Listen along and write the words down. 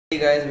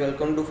guys,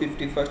 welcome to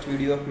 51st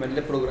video of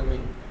MATLAB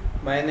Programming.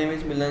 My name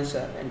is Milan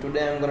Shah and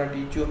today I am gonna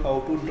teach you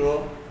how to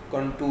draw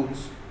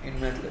contours in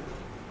MATLAB.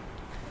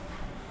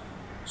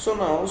 So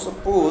now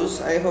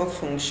suppose I have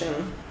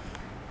function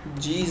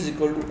g is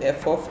equal to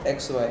f of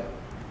xy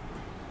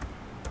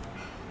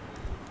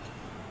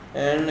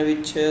and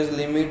which has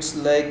limits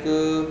like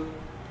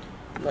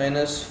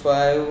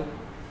 -5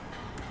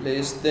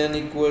 less than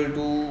equal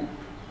to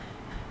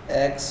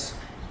x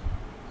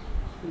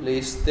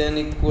less than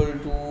equal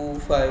to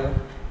 5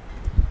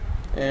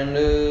 and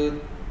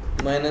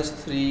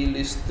 -3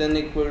 less than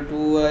equal to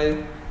y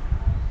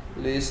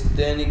less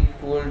than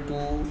equal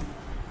to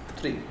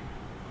 3,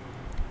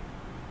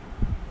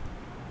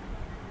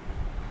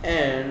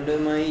 and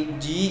my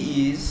g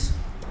is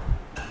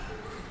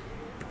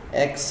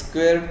x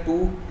square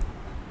 2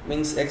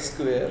 means x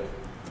square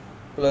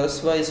plus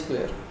y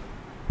square,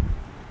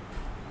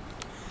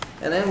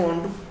 and I want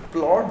to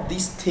plot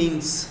these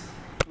things,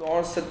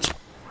 plot such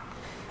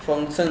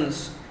functions.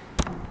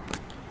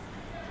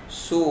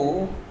 So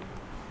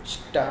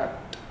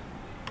start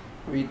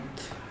with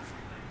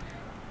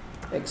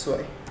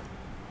xy.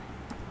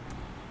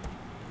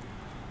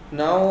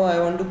 Now I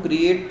want to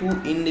create two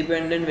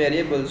independent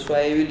variables, so I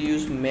will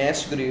use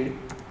mesh grid.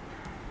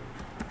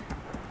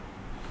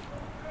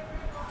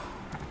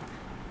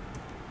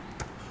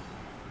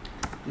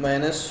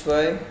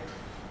 -5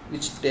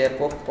 which step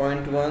of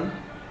point 1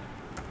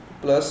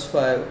 plus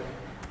 5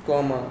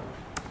 comma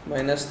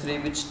 -3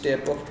 which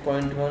step of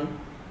point 1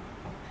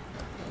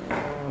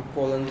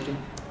 colon 3.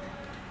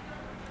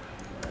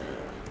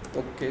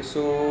 Okay,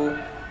 so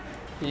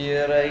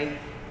here I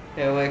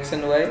have x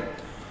and y.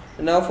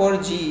 Now for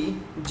g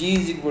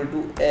is equal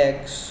to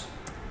x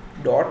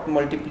dot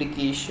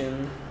multiplication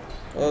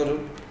or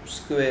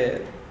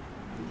square,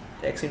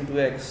 x into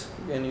x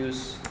you can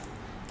use,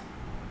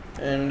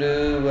 and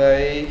y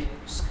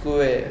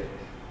square.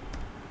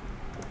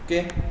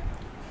 Okay,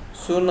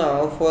 so now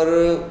for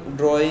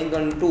drawing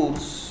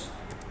contours,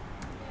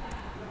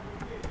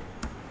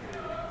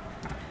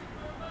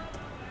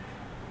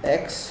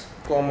 x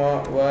comma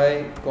y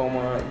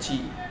comma g,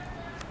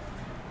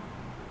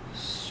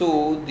 so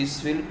this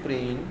will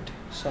print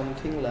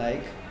something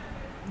like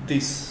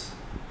this.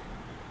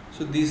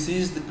 So this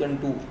is the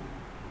contour.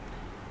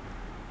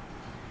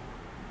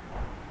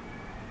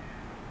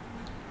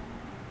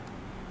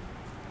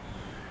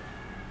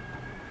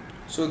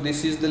 So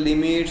this is the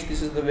limits,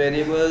 this is the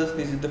variables,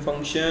 this is the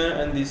function,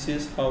 and this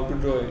is how to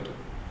draw it.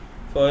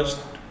 First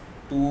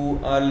two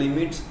are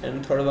limits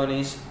and third one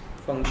is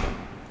function.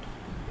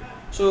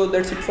 So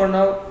that's it for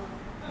now.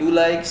 Do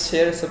like,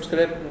 share,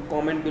 subscribe, and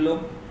comment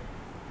below.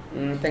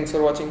 Thanks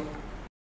for watching.